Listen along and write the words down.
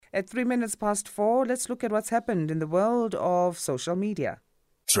At 4 minutes, let's look at what's happened in the world of social media.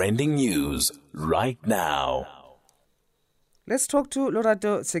 Trending news right now. Let's talk to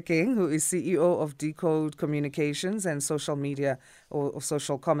Lorato Tshenkeng, who is CEO of Decode Communications and social media or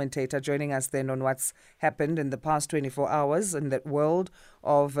social commentator, joining us then on what's happened in the past 24 hours in that world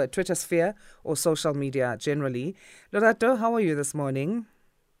of Twitter sphere or social media generally. Lorato, how are you this morning?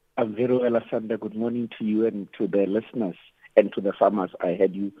 I'm very well, Asanda. Good morning to you and to the listeners and to the farmers. I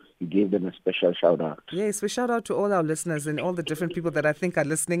heard you gave them a special shout out. Yes, we shout out to all our listeners and all the different people that I think are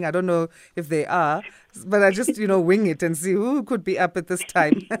listening. I don't know if they are, but I just, wing it and see who could be up at this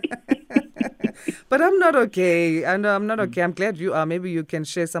time. But I'm not okay. I know I'm not okay. I'm glad you are. Maybe you can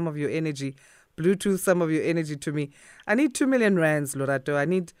share some of your energy, Bluetooth some of your energy to me. I need 2 million rands, Lorato. I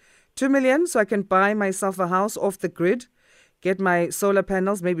need 2 million so I can buy myself a house off the grid, get my solar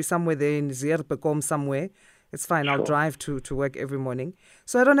panels, maybe somewhere there in Zierbekom somewhere. It's fine. I'll drive to work every morning.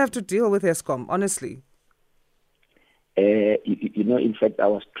 So I don't have to deal with Eskom, honestly. In fact, I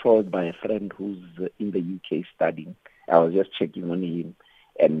was told by a friend who's in the UK studying. I was just checking on him,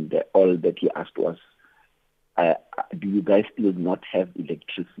 and all that he asked was, do you guys still not have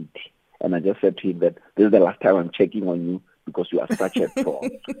electricity? And I just said to him that this is the last time I'm checking on you because you are such a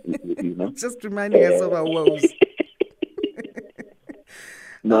fraud. Just reminding us of our woes.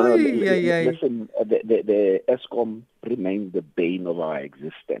 Listen, the Eskom remains the bane of our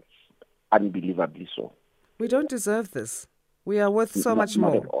existence. Unbelievably so. We don't deserve this. We are worth so much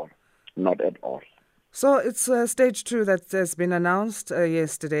more. Not at all. Not at all. So it's stage 2 that has been announced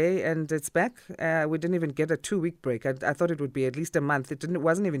yesterday, and it's back. We didn't even get a 2-week break. I thought it would be at least a month. It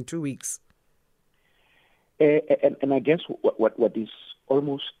wasn't even 2 weeks. And I guess what is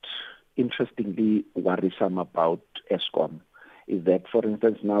almost interestingly worrisome about Eskom is that, for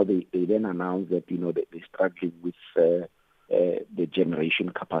instance, now they then announce that they're struggling with the generation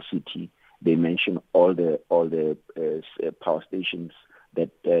capacity. They mention all the power stations that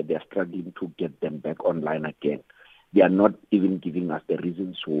they're struggling to get them back online again. They are not even giving us the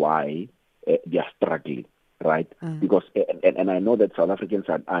reasons why they are struggling, right? Because and I know that South Africans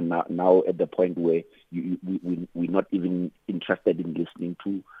are now at the point where we're not even interested in listening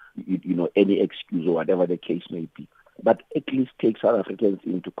to any excuse or whatever the case may be. But at least take South Africans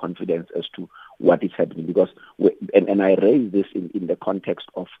into confidence as to what is happening. Because, and I raise this in the context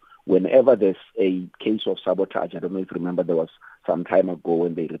of whenever there's a case of sabotage. I don't know if you remember, there was some time ago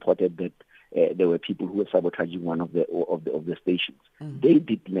when they reported that there were people who were sabotaging one of the stations. They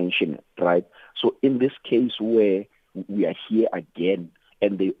did mention it, right? So in this case where we are here again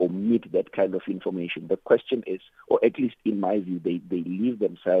and they omit that kind of information, the question is, or at least in my view, they leave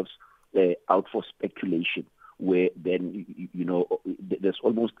themselves out for speculation, where then, there's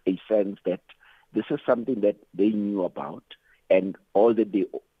almost a sense that this is something that they knew about, and all that they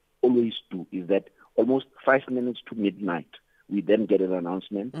always do is that almost 5 minutes to midnight, we then get an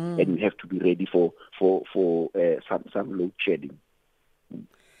announcement, and we have to be ready for some load shedding.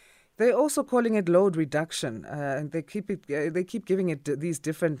 They're also calling it load reduction, and they keep giving it these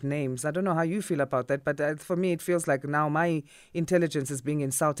different names. I don't know how you feel about that, but for me, it feels like now my intelligence is being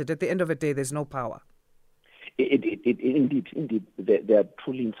insulted. At the end of the day, there's no power. Indeed, they are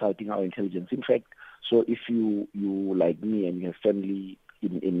truly insulting our intelligence. In fact, so if you like me and you have family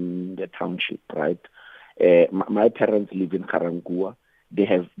in the township, right? My parents live in Karangua. They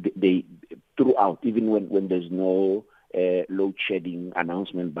throughout, even when there's no load shedding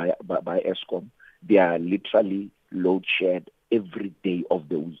announcement by Eskom, they are literally load shed every day of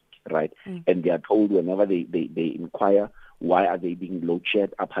the week, right? And they are told whenever they inquire, why are they being load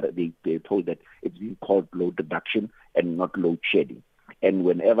shed? They're told that it's being called load reduction and not load shedding. And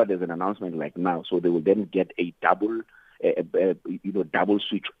whenever there's an announcement like now, so they will then get a double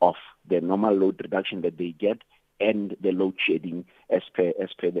switch off the normal load reduction that they get and the load shedding as per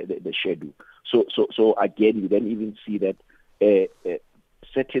the schedule. So again, you then even see that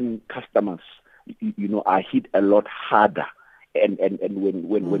certain customers, are hit a lot harder. And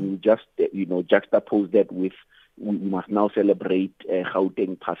when you just juxtapose that with, we must now celebrate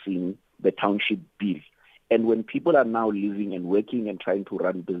Gauteng passing the township bill. And when people are now living and working and trying to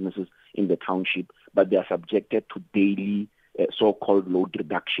run businesses in the township, but they are subjected to daily so-called load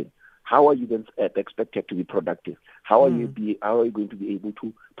reduction, how are you then expected to be productive? How are you going to be able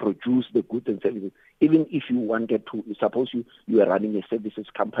to produce the goods and services? Even if you wanted to, suppose you are running a services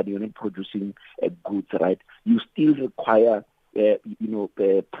company, you're not producing goods, right? You still require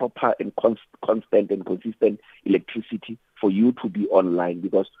proper and constant and consistent electricity for you to be online,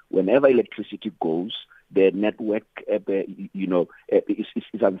 because whenever electricity goes, the network,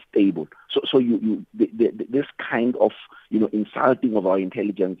 is unstable. So this kind of, insulting of our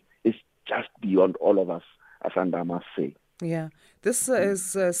intelligence is just beyond all of us, as I must say. Yeah, this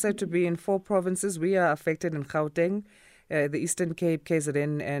is said to be in 4 provinces. We are affected in Gauteng. The Eastern Cape,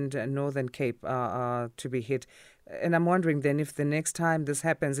 KZN, and Northern Cape are to be hit. And I'm wondering then if the next time this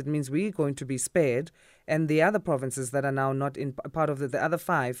happens, it means we're going to be spared, and the other provinces that are now not in part of the other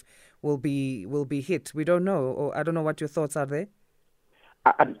 5 will be hit. We don't know, or I don't know what your thoughts are there.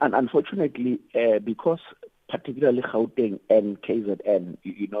 And unfortunately, because particularly Gauteng and KZN,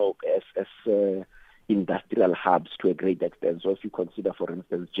 as industrial hubs to a great extent. So if you consider, for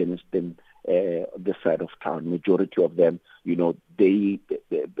instance, Germiston, the side of town, majority of them, they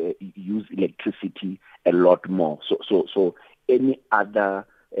use electricity a lot more. So any other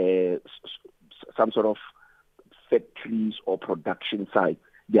some sort of factories or production sites,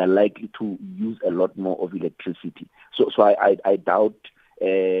 they are likely to use a lot more of electricity. So I doubt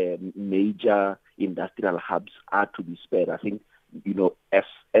major industrial hubs are to be spared. I think, as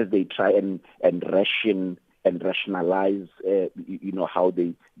they try and ration and rationalize, how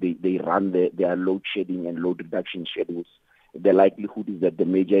they run their load shedding and load reduction schedules, the likelihood is that the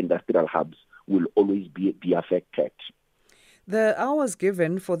major industrial hubs will always be affected. The hours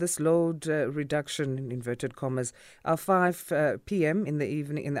given for this load reduction, in inverted commas, are 5 p.m. in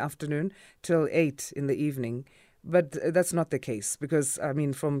the afternoon till 8 in the evening. But that's not the case because,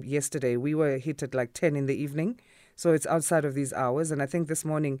 from yesterday, we were hit at like 10 in the evening. So it's outside of these hours. And I think this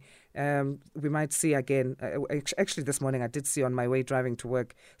morning we might see again. Actually, this morning I did see on my way driving to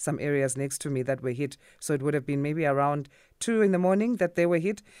work some areas next to me that were hit. So it would have been maybe around 2 in the morning that they were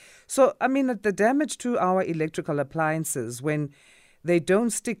hit. So, the damage to our electrical appliances when they don't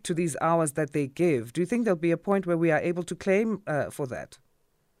stick to these hours that they give, do you think there'll be a point where we are able to claim for that?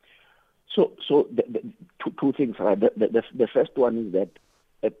 So the two things, right? The first one is that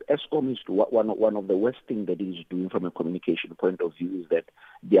Eskom is one of the worst things that it is doing from a communication point of view is that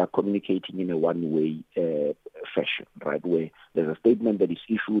they are communicating in a one-way fashion, right? Where there's a statement that is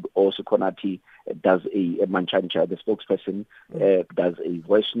issued, or Sekonati does a Manchancha, the spokesperson, does a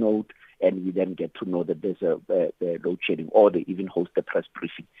voice note, and we then get to know that there's a load shedding, or they even host a press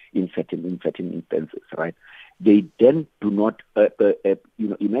briefing in certain instances, right? They then do not,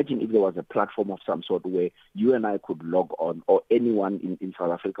 imagine if there was a platform of some sort where you and I could log on, or anyone in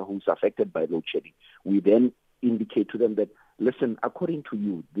South Africa who's affected by load shedding. We then indicate to them that, listen, according to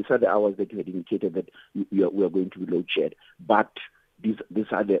you, these are the hours that you had indicated that we are going to be load shed, but these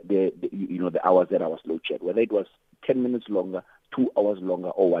are the hours that I was load shed. Whether it was 10 minutes longer, 2 hours longer,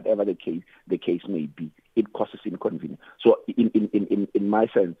 or whatever the case may be, it causes inconvenience. So in my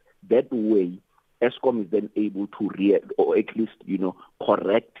sense, that way, Eskom is then able to react, or at least,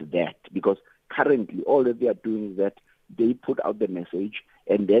 correct that, because currently all that they are doing is that they put out the message,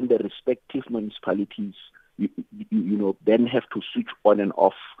 and then the respective municipalities, then have to switch on and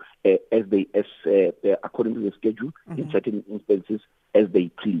off according to the schedule, in certain instances, as they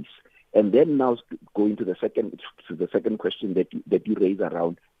please. And then now going to the second question that you raise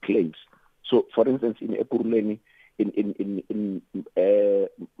around claims. So, for instance, in Ekurhuleni,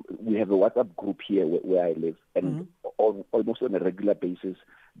 we have a WhatsApp group here where I live, and almost on a regular basis,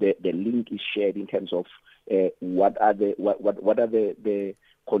 the link is shared in terms of what are the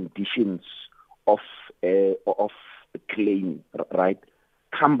conditions of claim, right?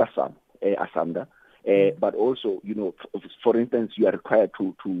 Cumbersome, Asanda, but also, for instance, you are required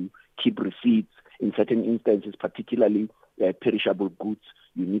to keep receipts in certain instances, particularly perishable goods.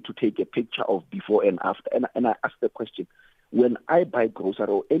 You need to take a picture of before and after. And I ask the question, when I buy grocery,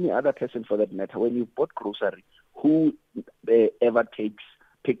 or any other person for that matter, when you bought grocery, who ever takes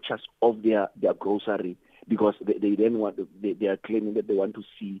pictures of their grocery? Because they then they are claiming that they want to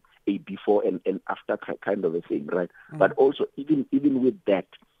see a before and after kind of a thing, right? But also, even with that,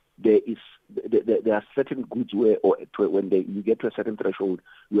 there are certain goods where, when you get to a certain threshold,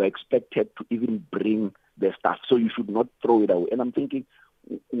 you are expected to even bring the stuff. So you should not throw it away. And I'm thinking,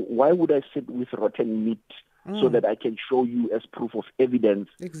 why would I sit with rotten meat so that I can show you as proof of evidence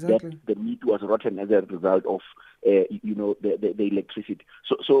that the meat was rotten as a result of the electricity?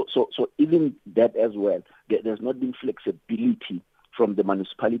 So even that as well, there's not been flexibility from the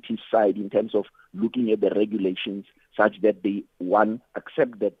municipality side in terms of looking at the regulations such that they, one,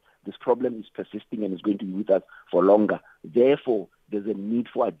 accept that this problem is persisting and is going to be with us for longer. Therefore, there's a need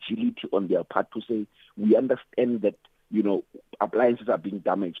for agility on their part to say, we understand that, appliances are being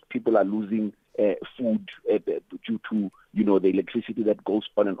damaged. People are losing food due to, the electricity that goes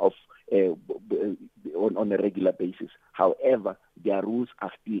on and off on a regular basis. However, their rules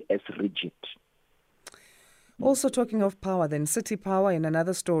are still as rigid. Also talking of power, then City Power in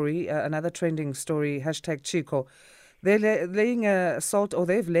another story, another trending story, hashtag Chico. They're laying assault, or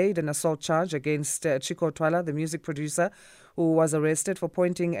they've laid an assault charge against Chico Twala, the music producer, who was arrested for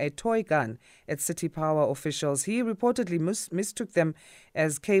pointing a toy gun at City Power officials. He reportedly mistook them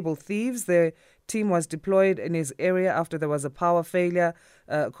as cable thieves. The team was deployed in his area after there was a power failure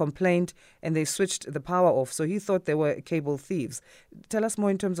complaint, and they switched the power off. So he thought they were cable thieves. Tell us more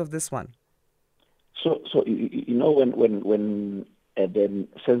in terms of this one. So you know, when the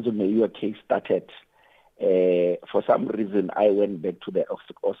Senzo Meyiwa case started, for some reason I went back to the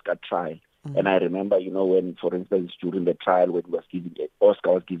Oscar trial, and I remember, you know, when, for instance, during the trial, when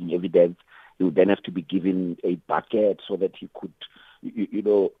Oscar was giving evidence, he would then have to be given a bucket so that he could,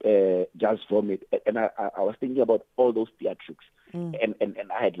 just vomit. And I was thinking about all those theatrics, and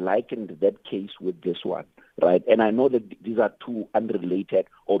I had likened that case with this one, right? And I know that these are two unrelated,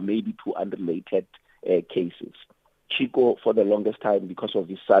 or maybe two unrelated cases. Chico, for the longest time, because of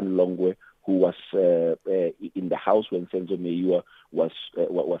his son Longwe, who was in the house when Senzo Meyiwa was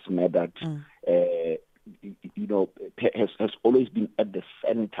murdered, has always been at the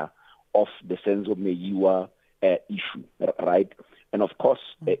center of the Senzo Meyiwa issue, right? And of course,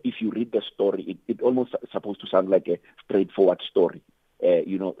 if you read the story, it almost supposed to sound like a straightforward story.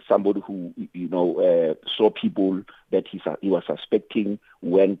 Somebody who saw people that he was suspecting,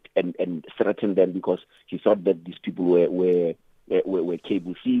 went and threatened them because he thought that these people were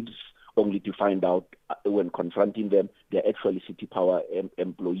cable thieves, only to find out when confronting them they're actually City Power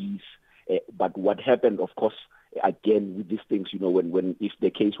employees. But what happened, of course, again with these things, when if the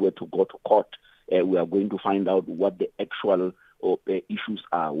case were to go to court, we are going to find out what the actual issues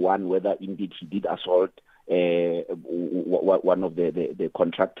are. One, whether indeed he did assault one of the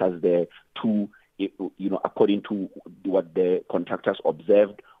contractors there. Two, according to what the contractors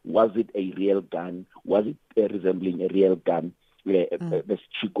observed, was it a real gun? Was it resembling a real gun? As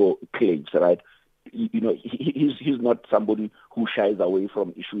Chico claims, right? He's not somebody who shies away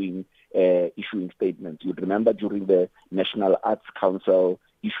from issuing statements. You'd remember during the National Arts Council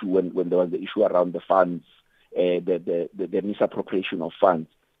issue, when there was the issue around the funds, the misappropriation of funds,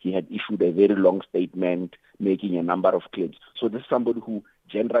 he had issued a very long statement making a number of claims. So this is somebody who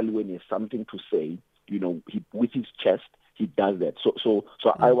generally, when he has something to say, with his chest, he does that. So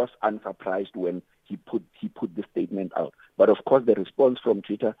I was unsurprised when he put the statement out. But of course, the response from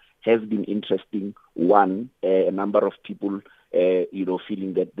Twitter has been interesting. One, a number of people,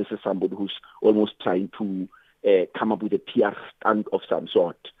 feeling that this is somebody who's almost trying to come up with a PR stunt of some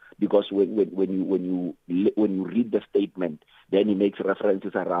sort. Because when you read the statement, then he makes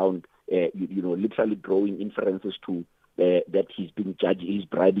references around, literally drawing inferences to that he's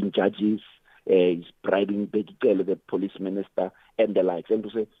bribing judges, he's bribing the police minister and the likes. And to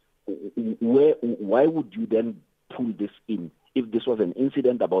say, why would you then pull this in? If this was an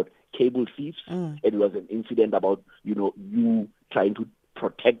incident about cable thieves, it was an incident about, you trying to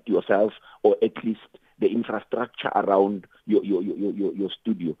protect yourself, or at least the infrastructure around your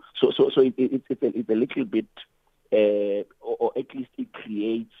studio. So it's a little bit, or at least it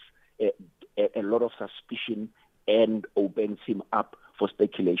creates a lot of suspicion and opens him up for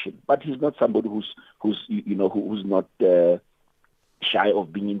speculation. But he's not somebody who's not shy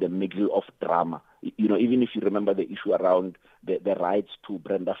of being in the middle of drama. Even if you remember the issue around the rights to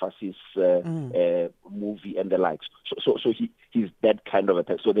Brenda Fassie's movie and the likes. So he's that kind of a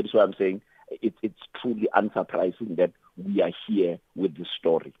person. So that is why I'm saying it's truly unsurprising that we are here with this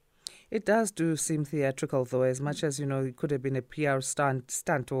story. It does seem theatrical, though, as much as, it could have been a PR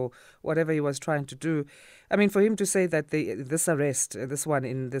stunt or whatever he was trying to do. I mean, for him to say that this arrest, this one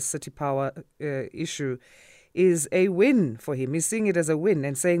in the City Power issue, is a win for him. He's seeing it as a win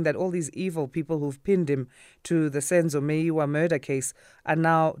and saying that all these evil people who've pinned him to the Senzo Meyiwa murder case are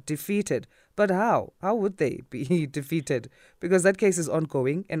now defeated. But how? How would they be defeated? Because that case is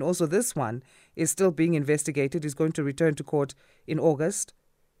ongoing, and also this one is still being investigated. Is going to return to court in August.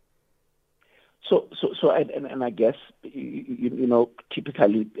 So, I guess,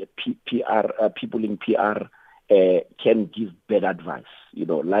 typically PR people in PR can give bad advice,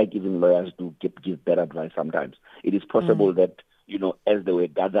 like even lawyers do give bad advice sometimes. It is possible that, as they were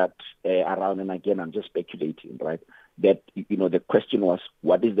gathered around, and again, I'm just speculating, right, that, the question was,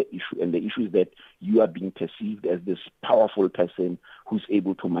 what is the issue? And the issue is that you are being perceived as this powerful person who's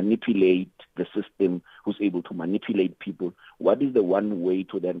able to manipulate the system, who's able to manipulate people. What is the one way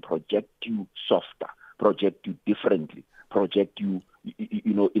to then project you softer, project you differently, project you,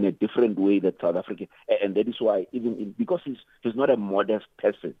 in a different way that South Africa, and that is why because he's not a modest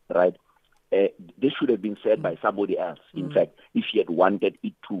person, right? this should have been said by somebody else, in fact, if he had wanted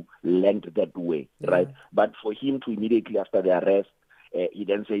it to land that way, right? But for him to immediately after the arrest, he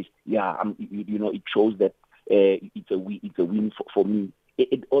then says, it shows that it's a win for me.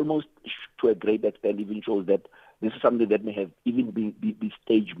 It almost, to a great extent, even shows that this is something that may have even be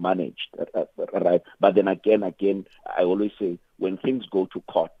stage managed, right? But then again, I always say, when things go to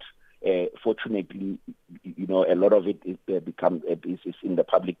court, fortunately, a lot of it is in the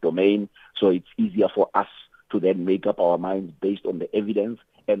public domain, so it's easier for us to then make up our minds based on the evidence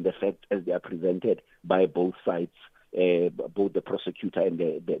and the facts as they are presented by both sides, both the prosecutor and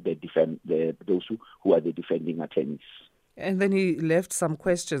those who are the defending attorneys. And then he left some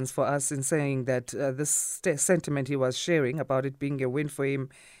questions for us in saying that this sentiment he was sharing about it being a win for him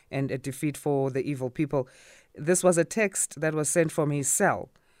and a defeat for the evil people, this was a text that was sent from his cell.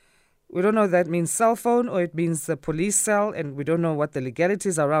 We don't know if that means cell phone or it means the police cell, and we don't know what the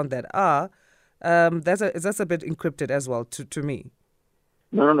legalities around that are. That's a bit encrypted as well to me.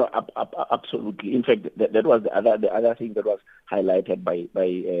 No, absolutely. In fact, that was the other thing that was highlighted by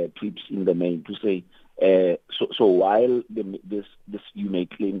Trips in the mail to say, so while this you may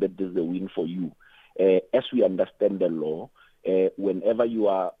claim that this is a win for you, as we understand the law, whenever you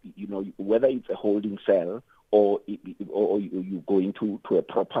are, whether it's a holding cell or you go into a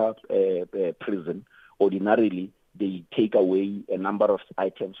proper prison, ordinarily they take away a number of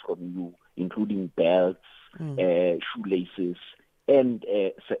items from you, including belts, shoelaces, and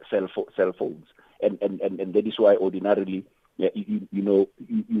cell phones, and that is why ordinarily you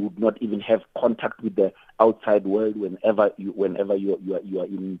would not even have contact with the outside world whenever you are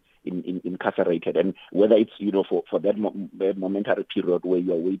incarcerated, and whether it's for that momentary period where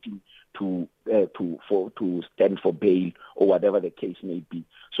you are waiting to stand for bail or whatever the case may be.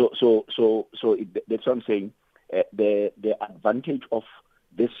 So that's what I'm saying. The advantage of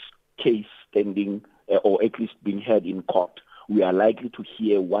this case standing or at least being heard in court, we are likely to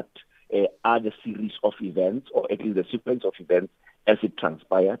hear what are the series of events, or at least the sequence of events as it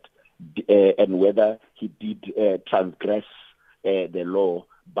transpired, and whether he did transgress the law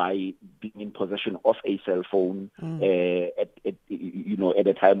by being in possession of a cell phone at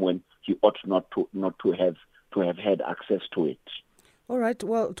a time when he ought not to have had access to it. All right.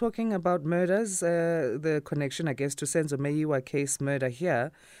 Well, talking about murders, the connection, I guess, to Senzo Meyiwa case murder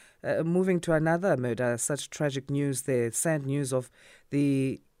here. Moving to another murder, such tragic news there, sad news of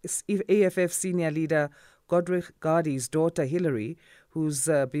the AFF senior leader Godric Gardy's daughter Hillary, who's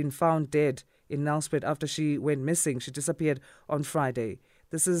been found dead in Nelspruit after she went missing. She disappeared on Friday.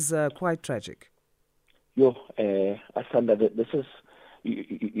 This is quite tragic. Asanda, this is,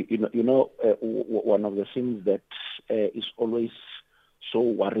 one of the things that is always so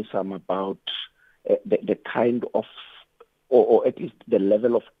worrisome about the kind of, or at least the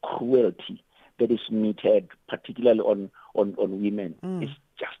level of cruelty that is meted, particularly on women, is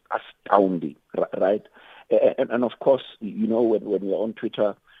just astounding, right? And of course, when we're on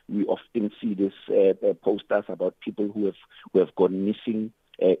Twitter, we often see this posters about people who have gone missing.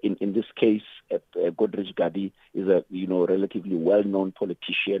 In this case, Godric Gardy is a relatively well-known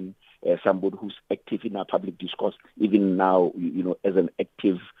politician, somebody who's active in our public discourse, even now, as an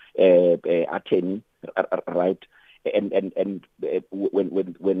active attorney, right? And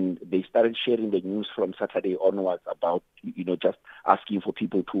when they started sharing the news from Saturday onwards about just asking for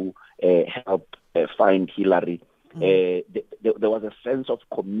people to help find Hillary, there was a sense of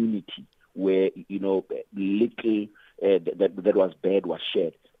community where little that was bad was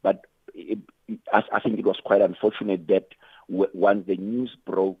shared. But I think it was quite unfortunate that once the news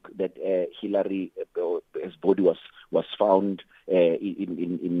broke that Hillary, his body was found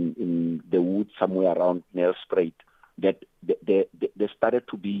in the woods somewhere around Nelspruit, that there started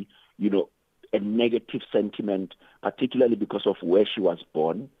to be, a negative sentiment, particularly because of where she was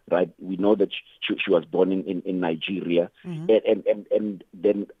born, right? We know that she was born in Nigeria. And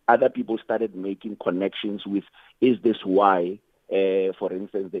then other people started making connections with, is this why, for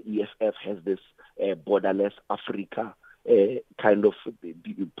instance, the EFF has this borderless Africa kind of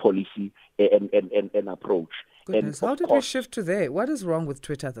policy and approach. Goodness, how did we shift to there? What is wrong with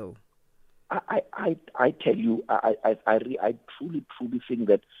Twitter, though? I tell you, I truly think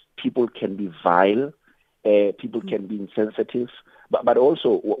that people can be vile, people can be insensitive, but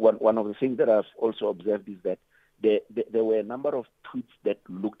also one of the things that I've also observed is that there were a number of tweets that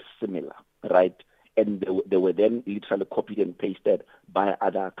looked similar, right? And they were then literally copied and pasted by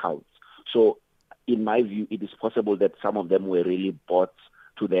other accounts. So in my view, it is possible that some of them were really bots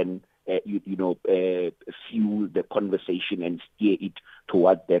to then fuel the conversation and steer it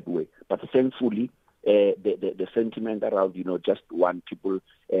toward that way. But thankfully, the sentiment around, just one people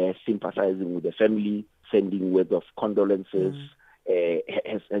sympathizing with the family, sending words of condolences,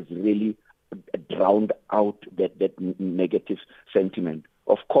 has really drowned out that negative sentiment.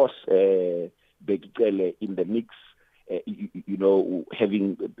 Of course, Bekele in the mix,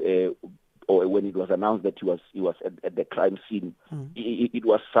 having or when it was announced that he was at the crime scene, it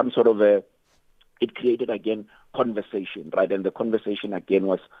was some sort of it created again conversation, right? And the conversation again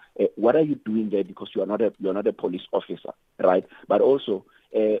was, what are you doing there? Because you're not a police officer, right? But also,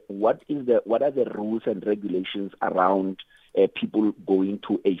 what are the rules and regulations around people going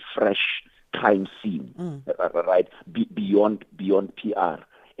to a fresh crime scene, right? Beyond PR.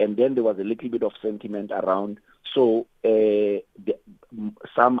 And then there was a little bit of sentiment around. So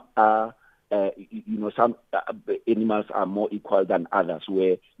some are, some animals are more equal than others,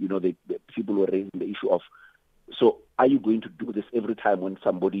 where the people were raising the issue of. So are you going to do this every time when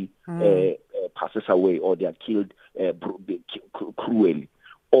somebody passes away or they are killed cruelly?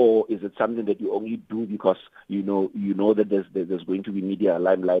 Or is it something that you only do because you know that there's going to be media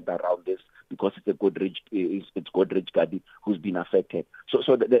limelight around this because it's Godrej Gadi who's been affected?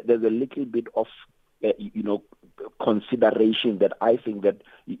 So there's a little bit of consideration that I think that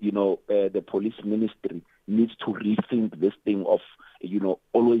the police ministry needs to rethink this thing of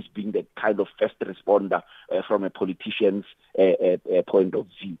always being the kind of first responder from a politician's point of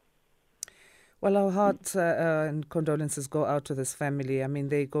view. Well, our hearts and condolences go out to this family. I mean,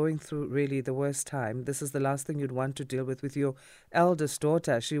 they're going through really the worst time. This is the last thing you'd want to deal with your eldest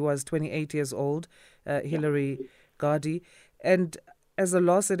daughter. She was 28 years old, Hillary Gadi. And as a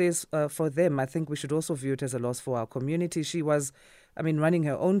loss it is for them, I think we should also view it as a loss for our community. She was, running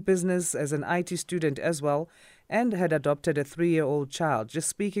her own business as an IT student as well, and had adopted a 3-year-old child. Just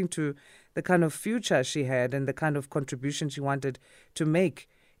speaking to the kind of future she had and the kind of contribution she wanted to make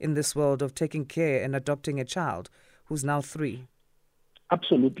in this world of taking care and adopting a child who's now 3.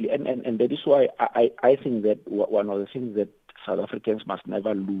 Absolutely. And that is why I think that one of the things that South Africans must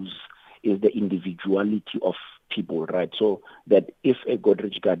never lose is the individuality of people, right? So that if a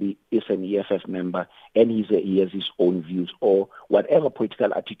Godrej Gadi is an EFF member and he has his own views or whatever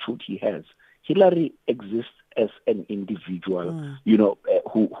political attitude he has, Hillary exists as an individual,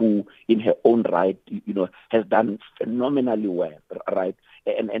 who in her own right, has done phenomenally well, right?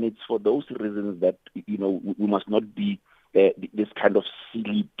 And it's for those reasons that, we must not be this kind of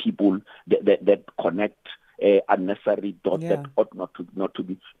silly people that connect unnecessary dots that ought not to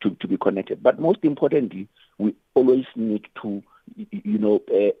be connected. But most importantly, we always need to,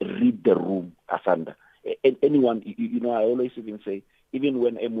 read the room, Asanda. Anyone, I always even say, even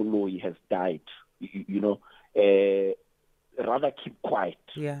when Emuloi has died, rather keep quiet.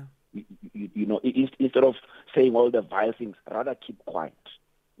 Yeah. Instead of saying all the vile things, rather keep quiet.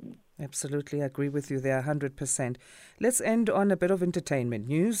 Absolutely, I agree with you there 100%. Let's end on a bit of entertainment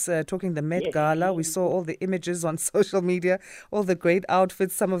news. Talking the Met Gala, we saw all the images on social media, all the great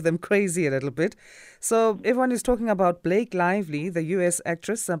outfits, some of them crazy a little bit. So everyone is talking about Blake Lively, the US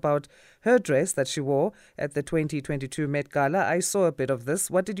actress, about her dress that she wore at the 2022 Met Gala. I saw a bit of this.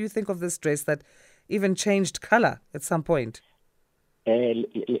 What did you think of this dress that even changed color at some point?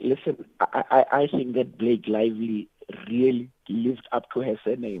 Listen, I think that Blake Lively really lived up to her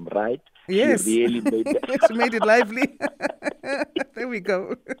surname, right? Yes. She really made She made it lively. There we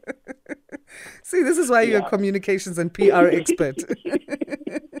go. See, this is why you're a communications and PR expert.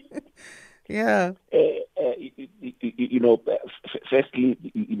 Yeah. Firstly,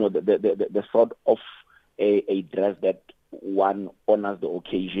 the sort of a dress that one honors the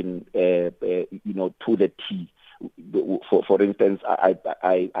occasion, to the T. For instance, I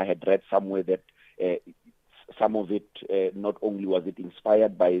had read somewhere that some of it, not only was it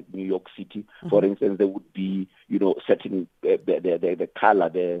inspired by New York City, for instance, there would be, certain the color,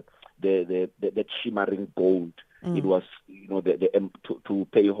 the shimmering gold. It was, to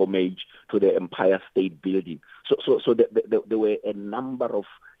pay homage to the Empire State Building. So there were a number of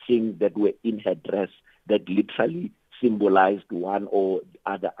things that were in her dress that literally symbolized one or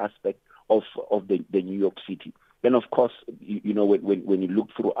other aspect of the New York City. Then, of course, when you look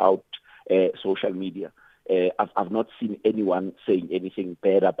throughout social media, I've not seen anyone saying anything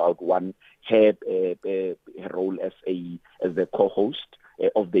bad about one, her role as the co-host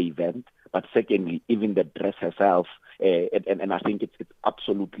of the event. But secondly, even the dress herself, and I think it's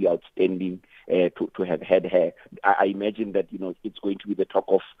absolutely outstanding to have had her. I imagine that it's going to be the talk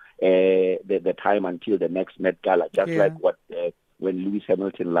of the time until the next Met Gala, just like what when Lewis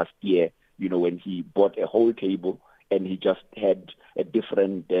Hamilton last year, when he bought a whole table and he just had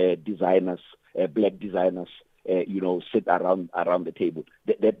different designers, black designers, sit around the table.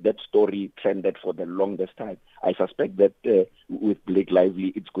 That story trended for the longest time. I suspect that with Blake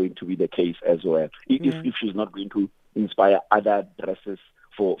Lively, it's going to be the case as well. If she's not going to inspire other dresses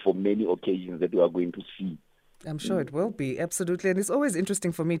for many occasions that we are going to see. I'm sure it will be, absolutely. And it's always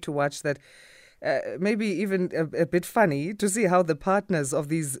interesting for me to watch that. Maybe even a bit funny to see how the partners of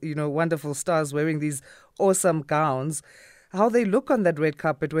these, wonderful stars wearing these awesome gowns, how they look on that red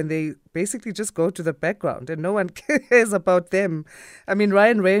carpet when they basically just go to the background and no one cares about them. I mean,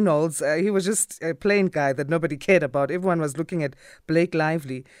 Ryan Reynolds, he was just a plain guy that nobody cared about. Everyone was looking at Blake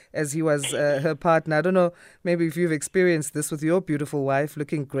Lively as he was her partner. I don't know, maybe if you've experienced this with your beautiful wife,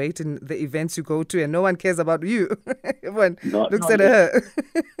 looking great in the events you go to and no one cares about you. Everyone looks at her.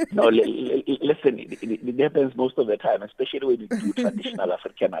 Listen, it happens most of the time, especially when you do traditional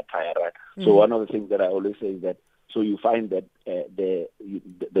African attire, right? So one of the things that I always say is that, so you find that the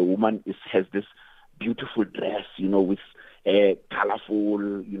woman has this beautiful dress, with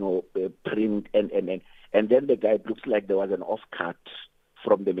colorful, print, and then the guy looks like there was an off-cut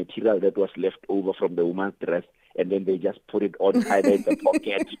from the material that was left over from the woman's dress, and then they just put it on either in the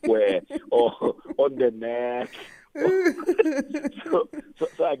pocket square or on the neck.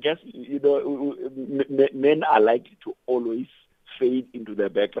 so I guess men are likely to always fade into the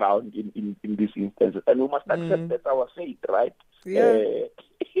background in these instances, and we must accept that's our fate, right? Yeah.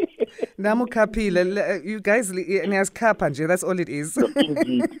 Namukaphile, you guys, that's all it is. No,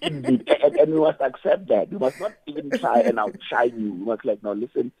 indeed, and we must accept that. We must not even try and outshine you. We must no,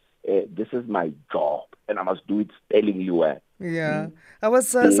 listen, this is my job, and I must do it stellarly well. Yeah. I was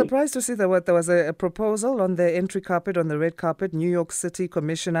surprised to see that there was a proposal on the entry carpet, on the red carpet. New York City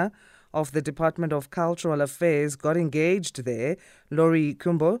Commissioner of the Department of Cultural Affairs got engaged there, Lori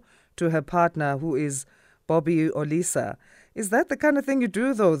Kumbo, to her partner, who is Bobby Olisa. Is that the kind of thing you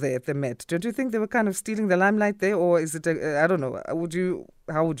do, though, there at the Met? Don't you think they were kind of stealing the limelight there, or is it? I don't know.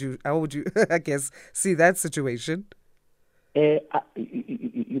 How would you? I guess, see that situation? One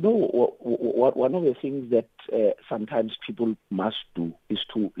of the things that sometimes people must do is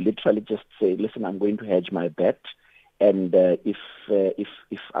to literally just say, "Listen, I'm going to hedge my bet." And if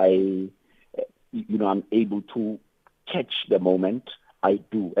I, I'm able to catch the moment, I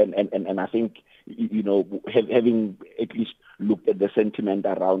do. And I think, having at least looked at the sentiment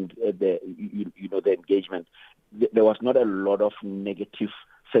around the engagement, there was not a lot of negative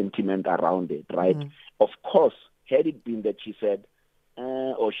sentiment around it, right? Mm-hmm. Of course, had it been that she said,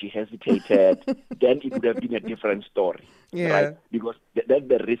 or she hesitated, then it would have been a different story, right? Because that's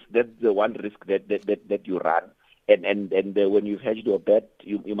the risk. That's the one risk that you run. And when you've hedged your bet,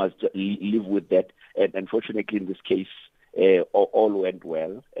 you must live with that. And unfortunately, in this case, all went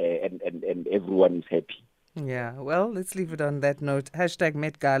well, and everyone is happy. Yeah, well, let's leave it on that note. #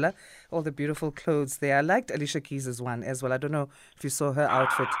 Met Gala, all the beautiful clothes there. I liked Alicia Keys' one as well. I don't know if you saw her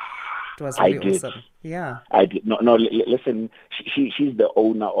outfit. It was really awesome. Yeah, I did. No. Listen, she's the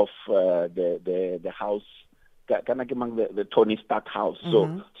owner of the house. The Tony Stark house.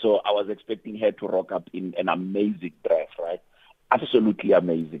 So I was expecting her to rock up in an amazing dress, right? Absolutely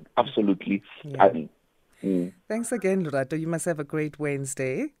amazing. Absolutely stunning. Thanks again, Lorato. You must have a great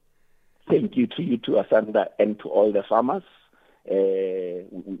Wednesday. Thank you to you too, Asanda, and to all the farmers.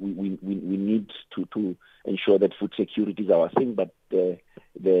 We need to ensure that food security is our thing, but the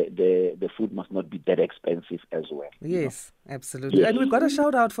food must not be that expensive as well. Yes, absolutely. Yes. And we've got a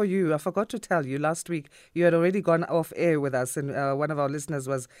shout out for you. I forgot to tell you, last week you had already gone off air with us, and one of our listeners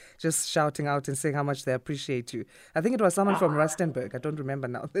was just shouting out and saying how much they appreciate you. I think it was someone from Rustenburg. I don't remember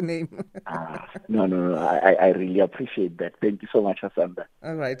now the name. No. I really appreciate that. Thank you so much, Asanda.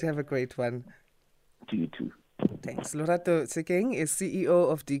 All right. Have a great one. To you too. Thanks. Lorato Tshenkeng is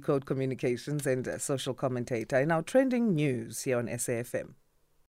CEO of Decode Communications and social commentator in our trending news here on SAFM.